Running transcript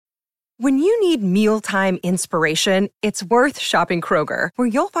When you need mealtime inspiration, it's worth shopping Kroger, where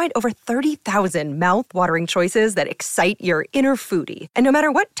you'll find over 30,000 mouth-watering choices that excite your inner foodie. And no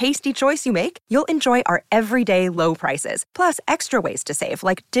matter what tasty choice you make, you'll enjoy our everyday low prices, plus extra ways to save,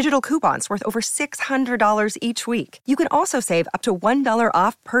 like digital coupons worth over $600 each week. You can also save up to $1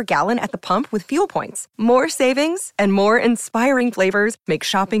 off per gallon at the pump with fuel points. More savings and more inspiring flavors make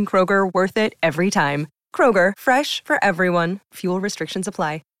shopping Kroger worth it every time. Kroger, fresh for everyone. Fuel restrictions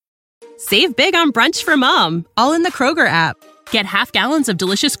apply. Save big on brunch for mom, all in the Kroger app. Get half gallons of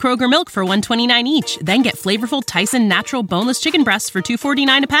delicious Kroger milk for $1.29 each. Then get flavorful Tyson natural boneless chicken breasts for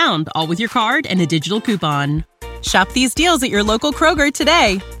 $2.49 a pound, all with your card and a digital coupon. Shop these deals at your local Kroger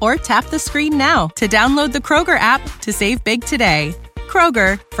today, or tap the screen now to download the Kroger app to save big today.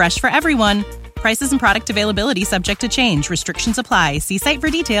 Kroger, fresh for everyone. Prices and product availability subject to change. Restrictions apply. See site for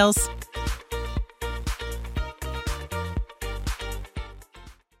details.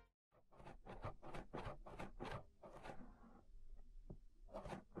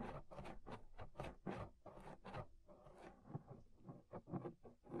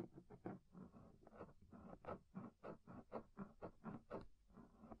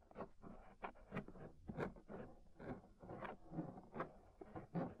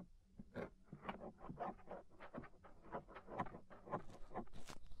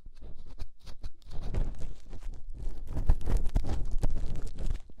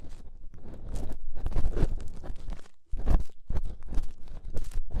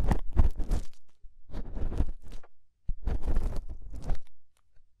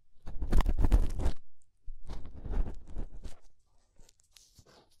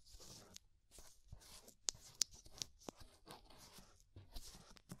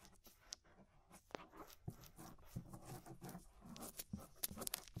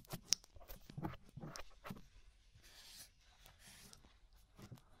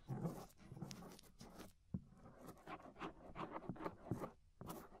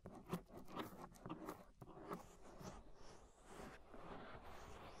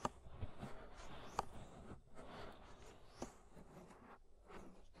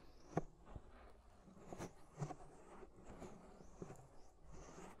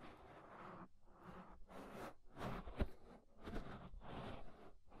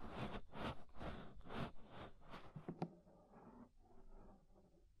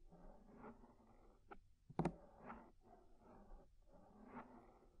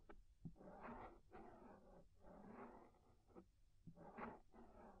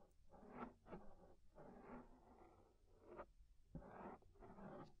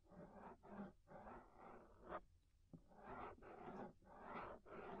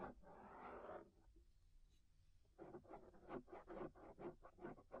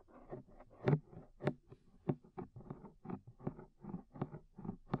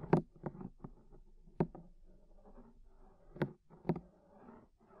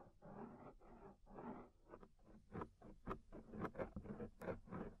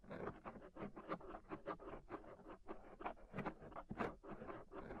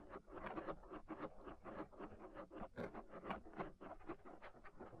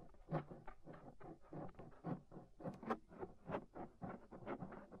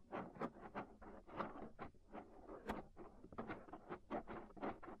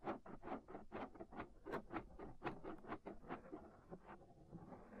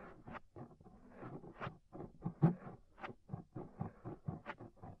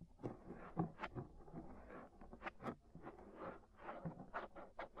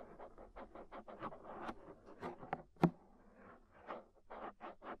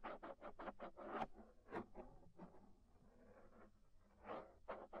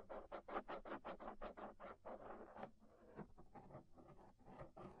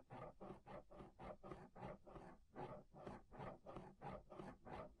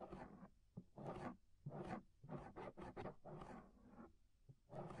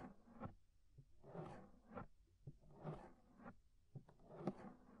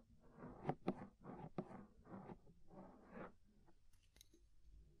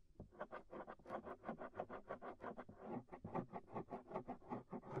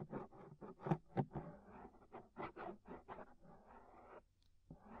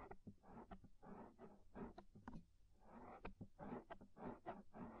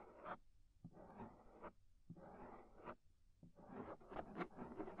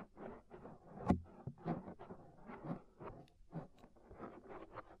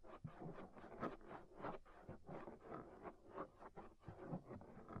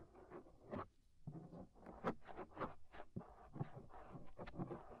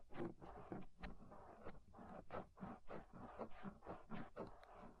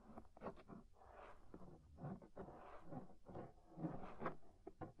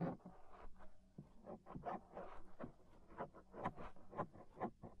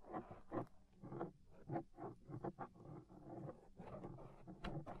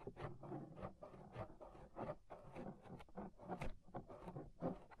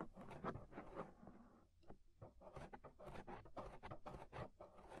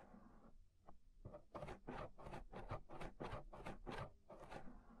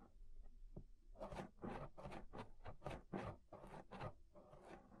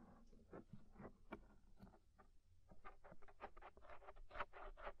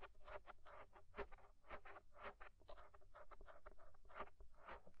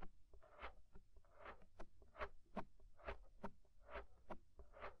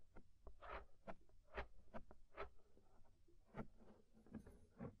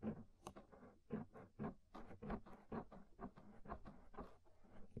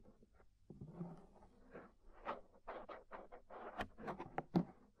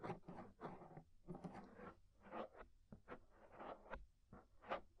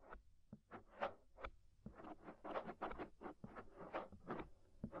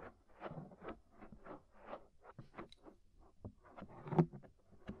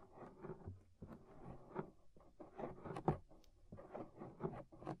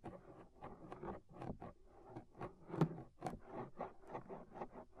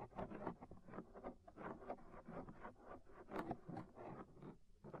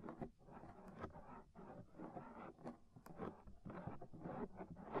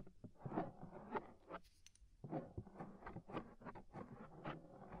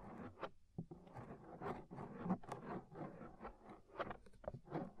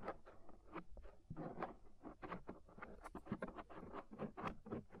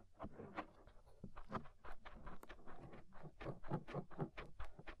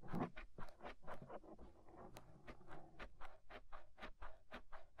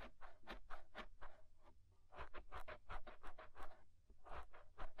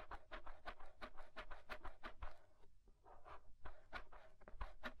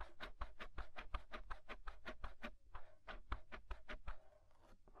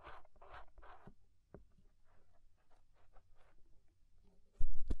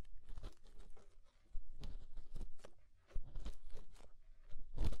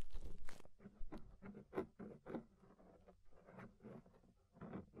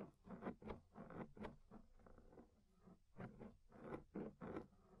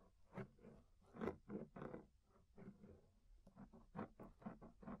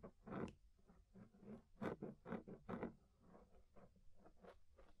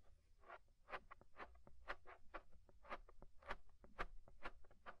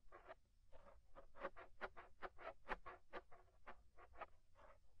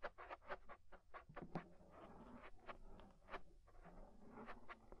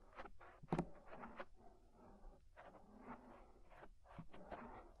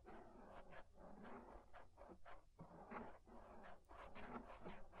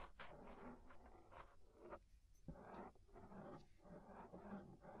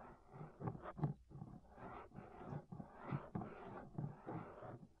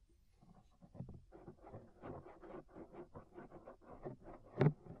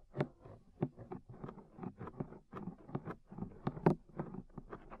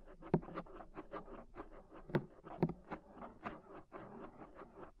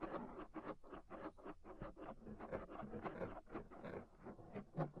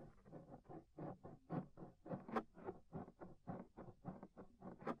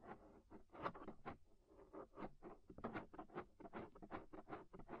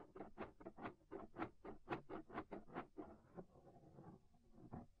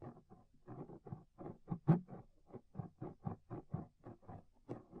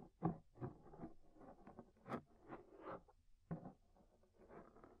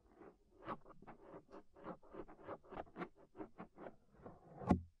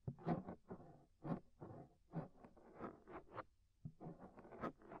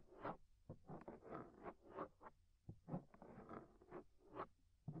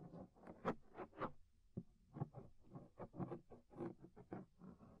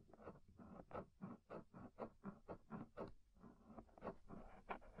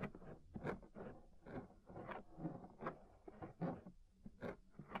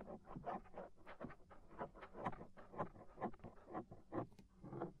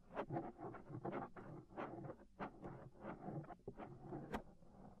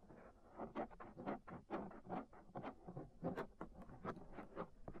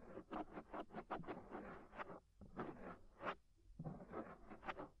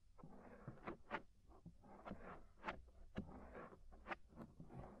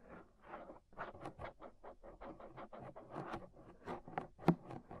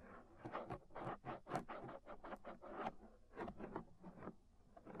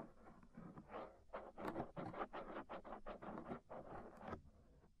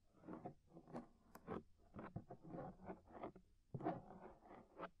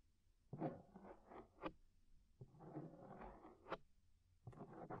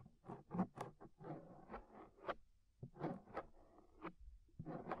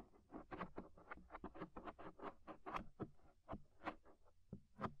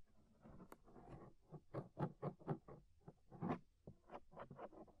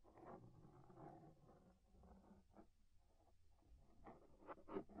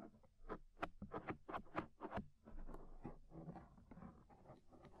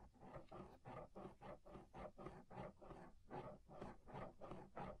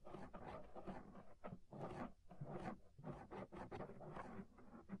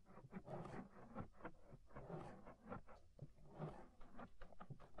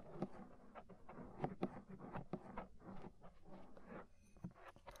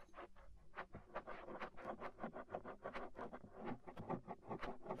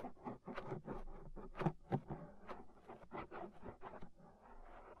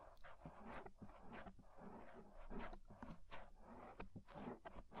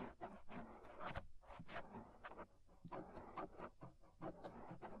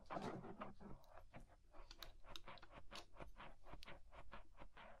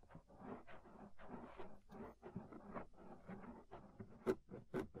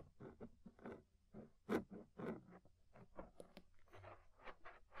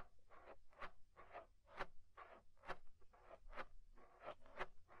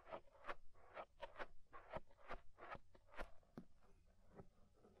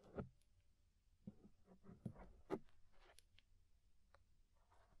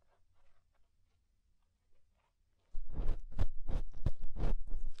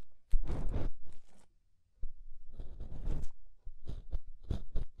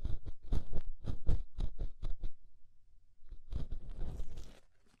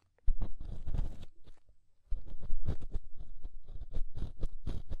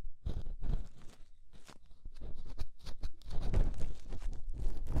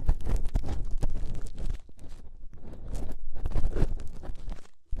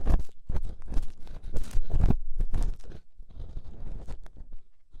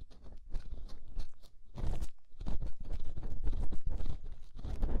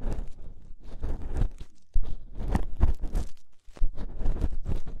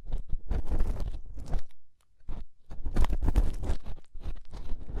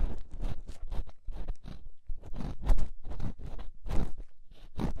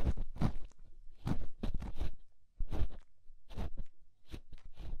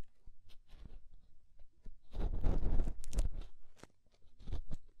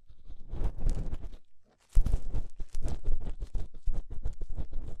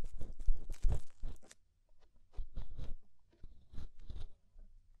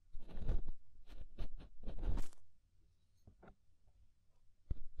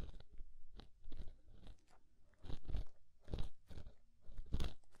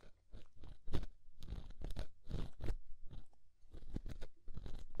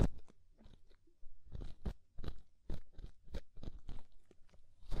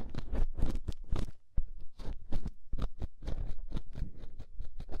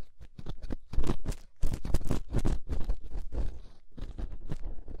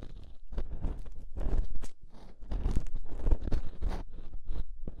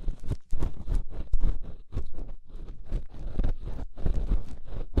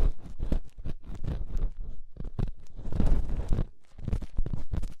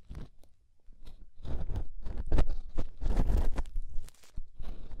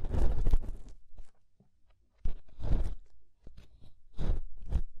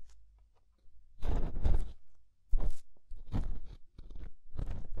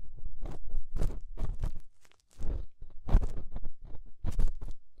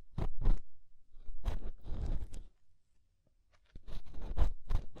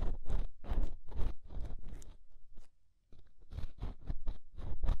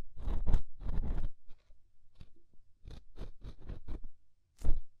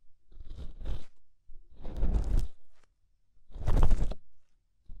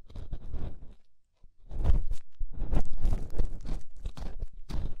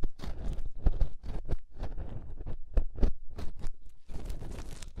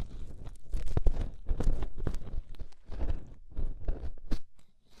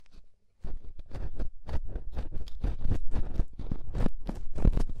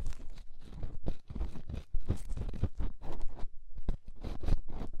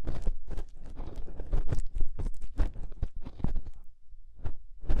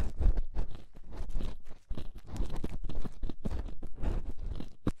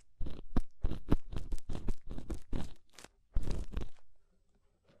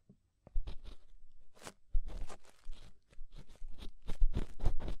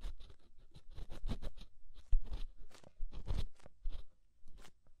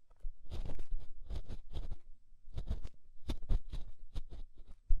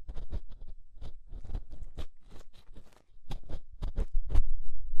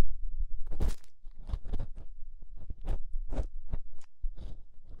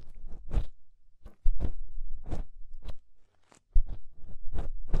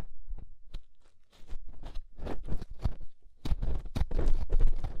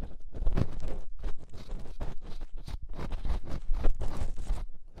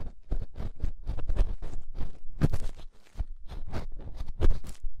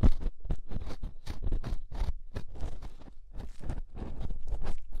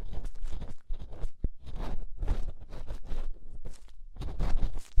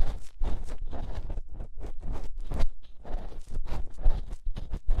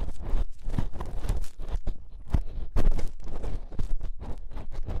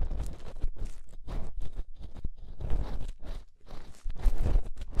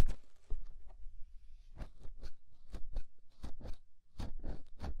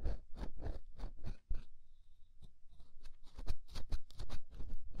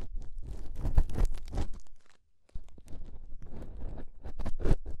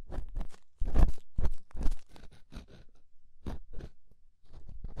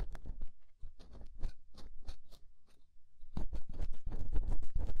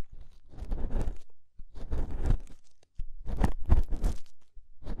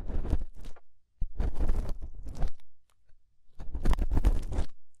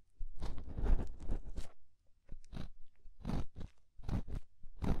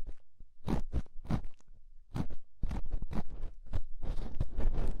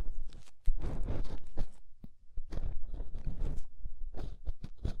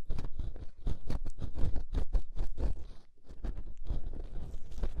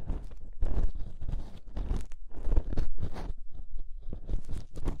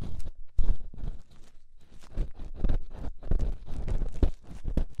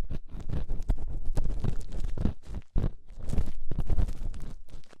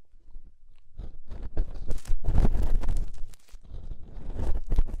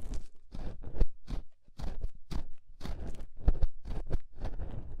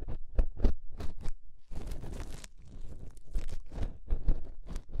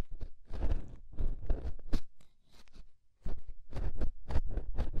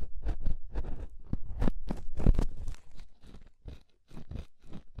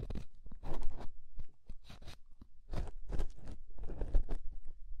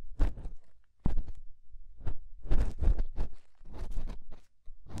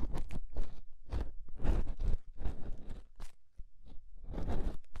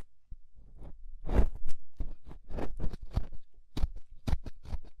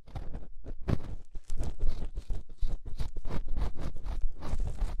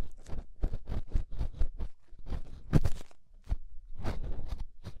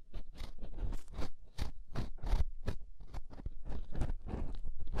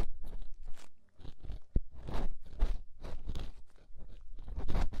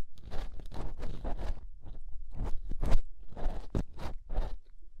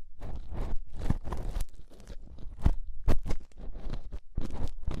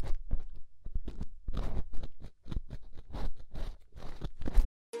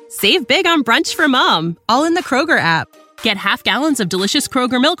 Save big on brunch for mom, all in the Kroger app. Get half gallons of delicious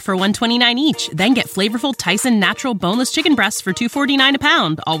Kroger milk for $1.29 each. Then get flavorful Tyson natural boneless chicken breasts for $2.49 a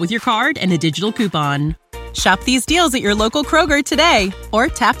pound, all with your card and a digital coupon. Shop these deals at your local Kroger today, or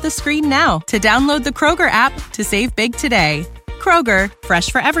tap the screen now to download the Kroger app to save big today. Kroger,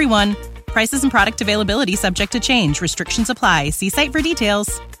 fresh for everyone. Prices and product availability subject to change. Restrictions apply. See site for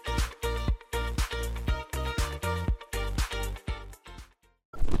details.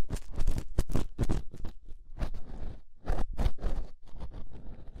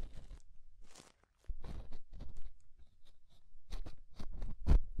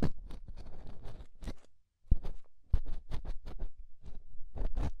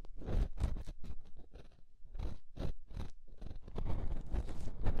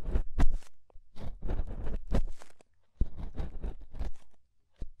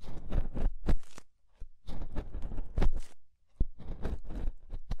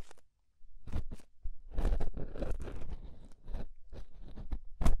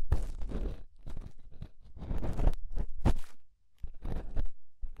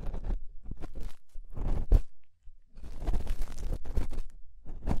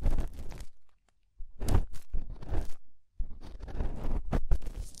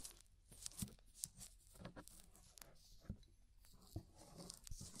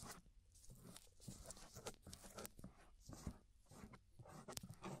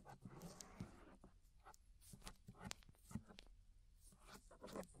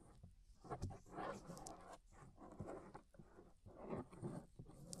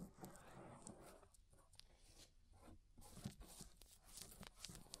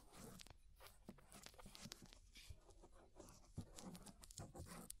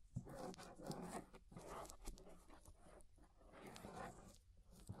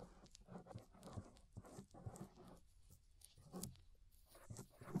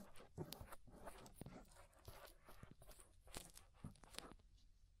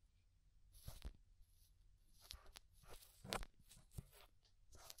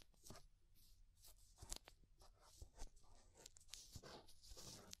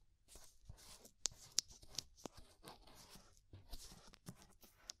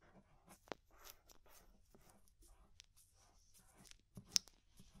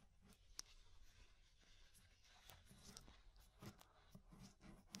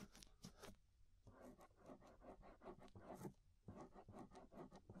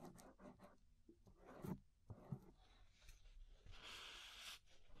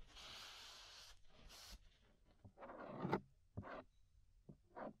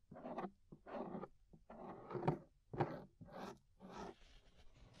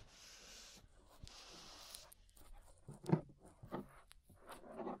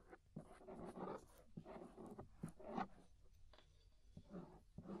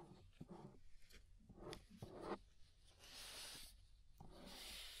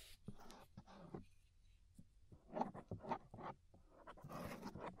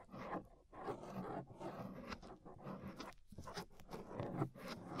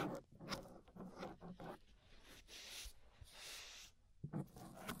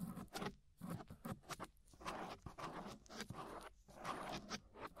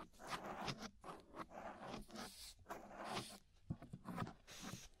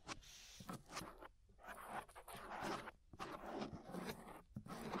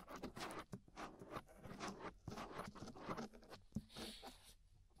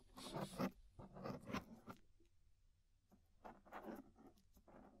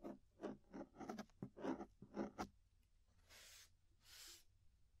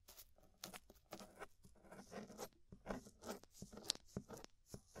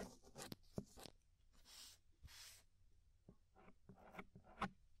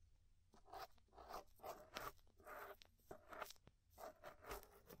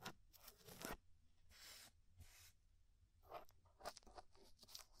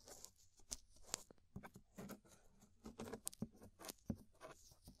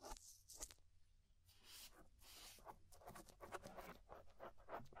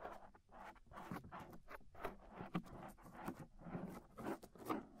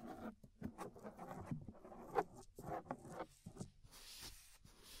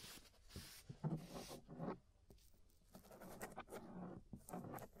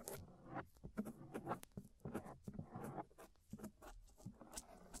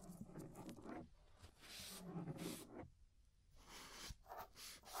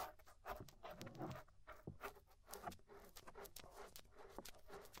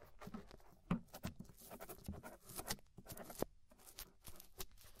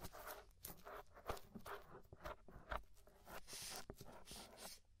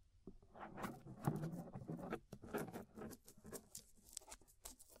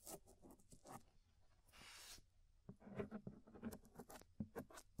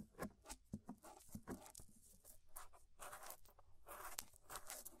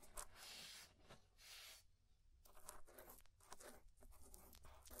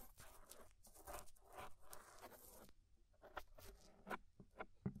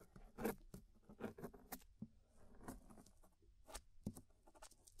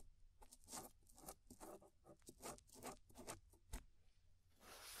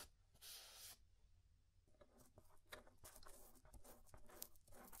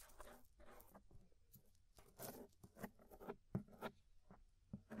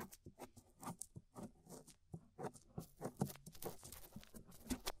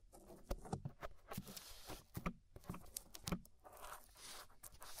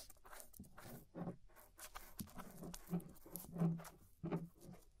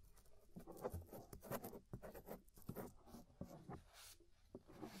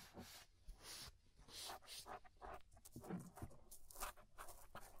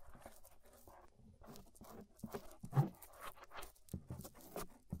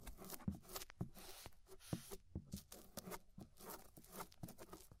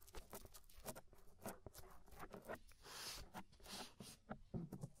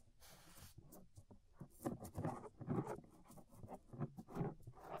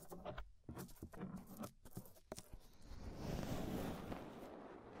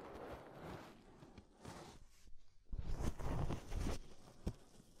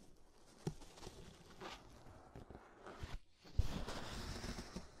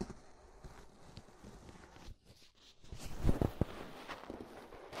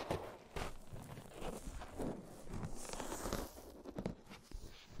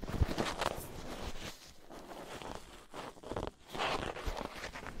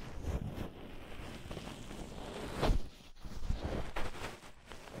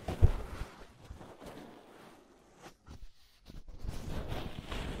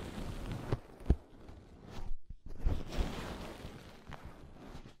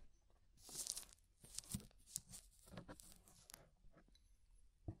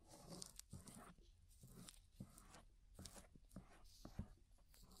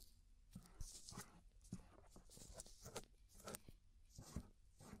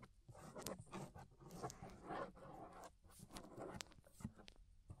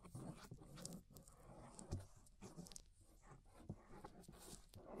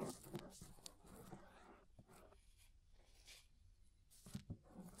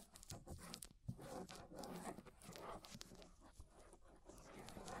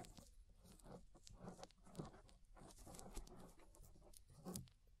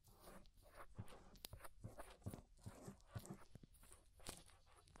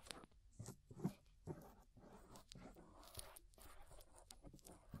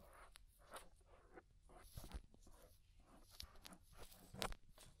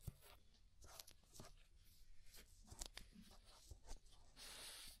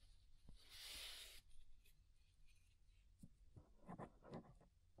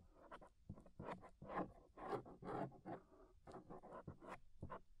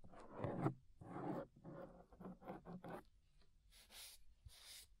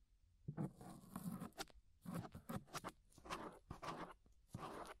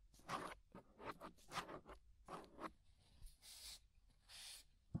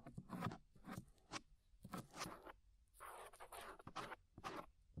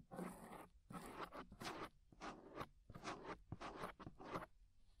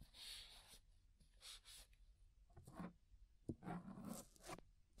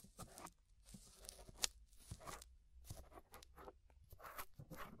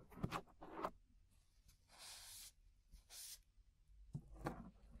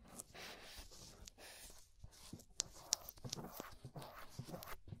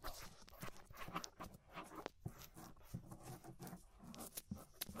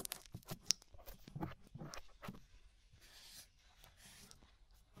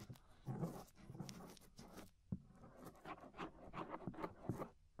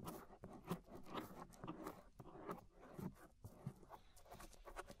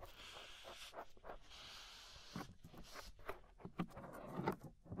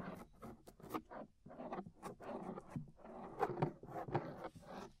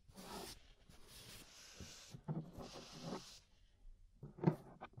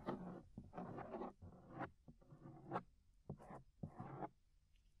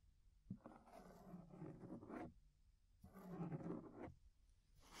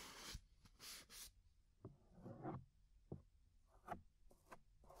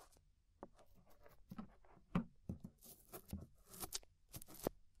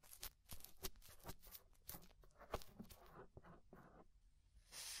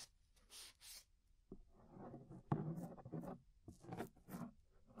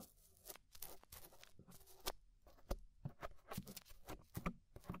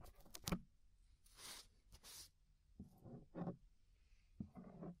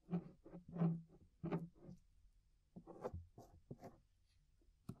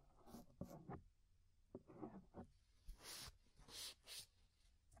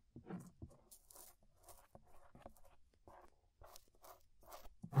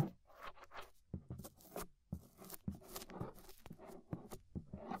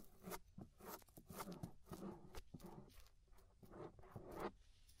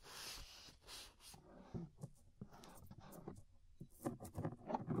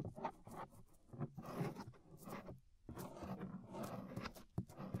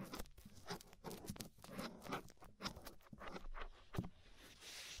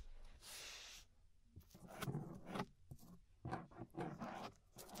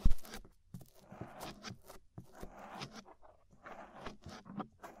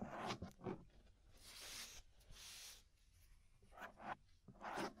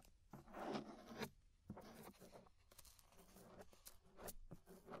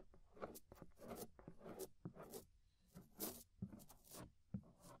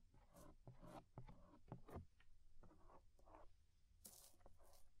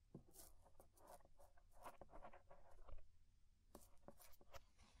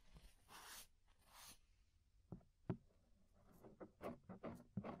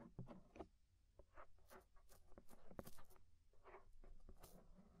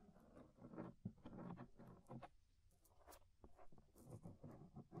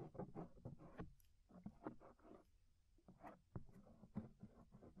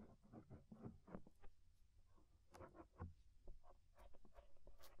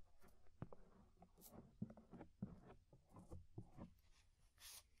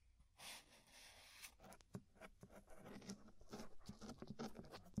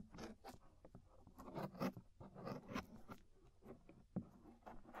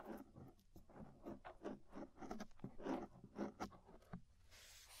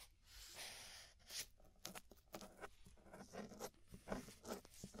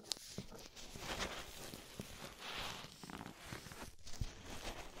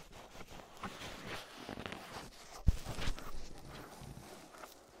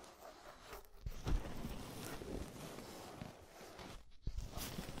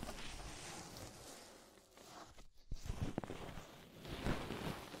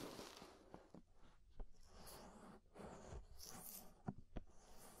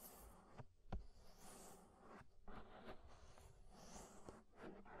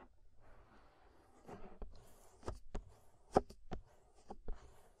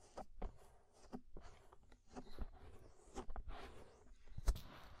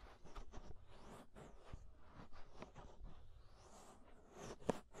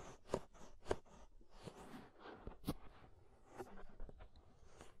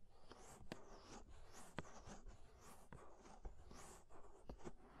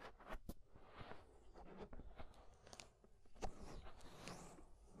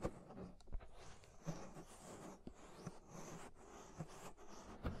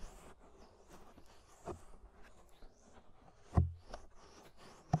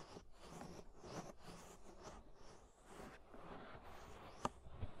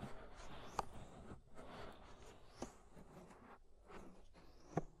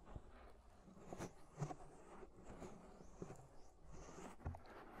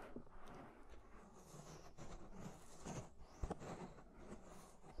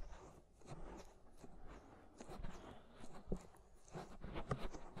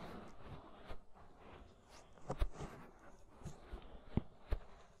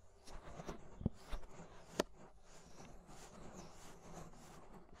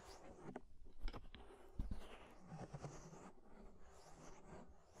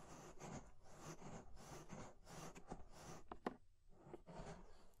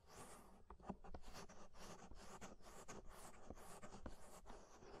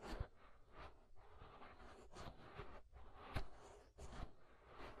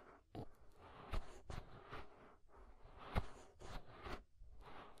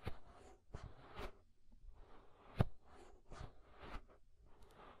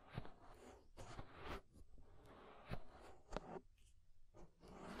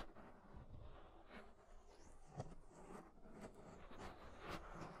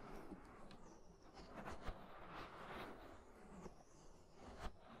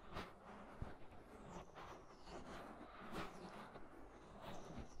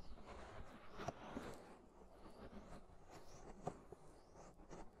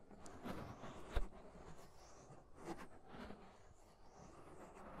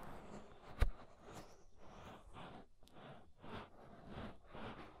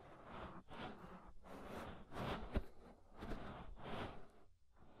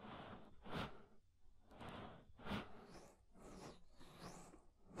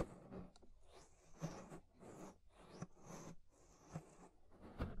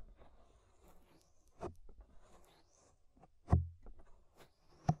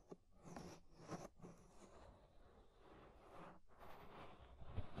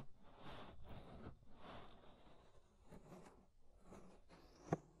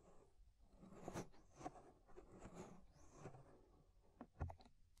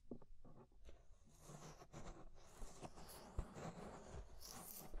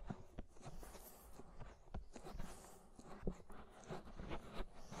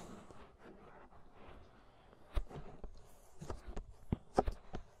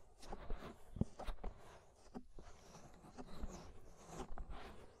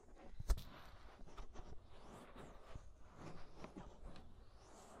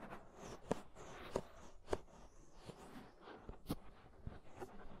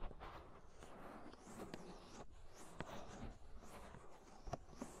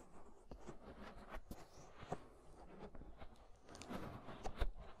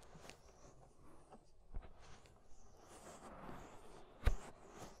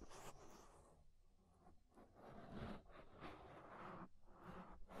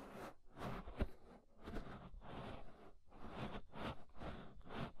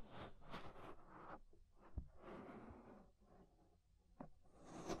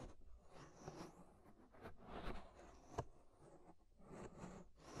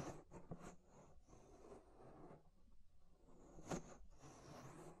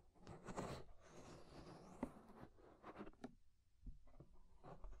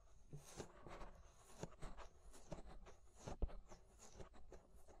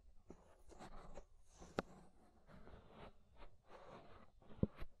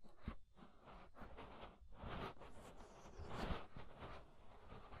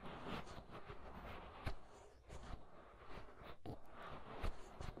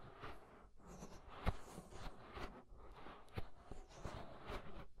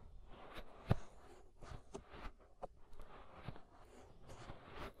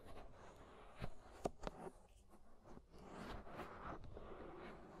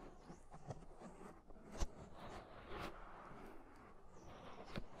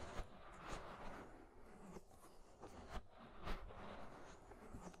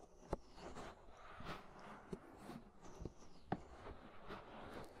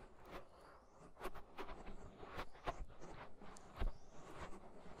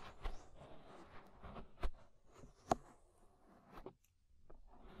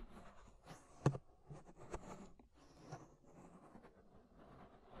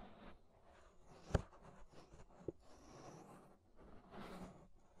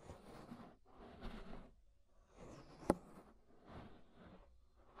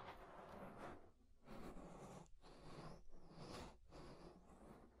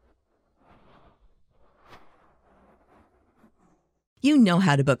 You know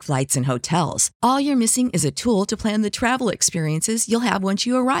how to book flights and hotels. All you're missing is a tool to plan the travel experiences you'll have once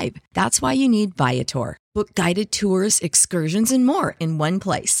you arrive. That's why you need Viator. Book guided tours, excursions, and more in one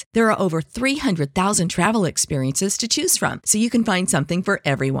place. There are over 300,000 travel experiences to choose from, so you can find something for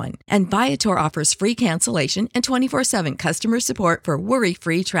everyone. And Viator offers free cancellation and 24/7 customer support for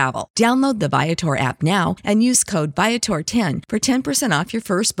worry-free travel. Download the Viator app now and use code Viator10 for 10% off your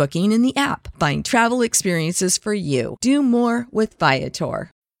first booking in the app. Find travel experiences for you. Do more with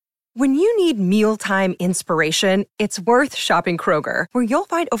Viator. When you need mealtime inspiration, it's worth shopping Kroger, where you'll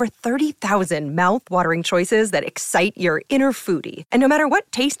find over 30,000 mouth-watering choices that excite your inner foodie. And no matter what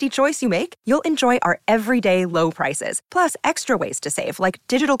tasty choice you make, you'll enjoy our everyday low prices, plus extra ways to save, like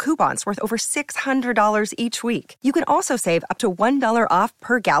digital coupons worth over $600 each week. You can also save up to $1 off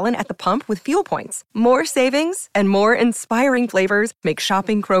per gallon at the pump with fuel points. More savings and more inspiring flavors make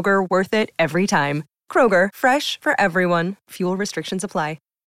shopping Kroger worth it every time. Kroger, fresh for everyone. Fuel restrictions apply.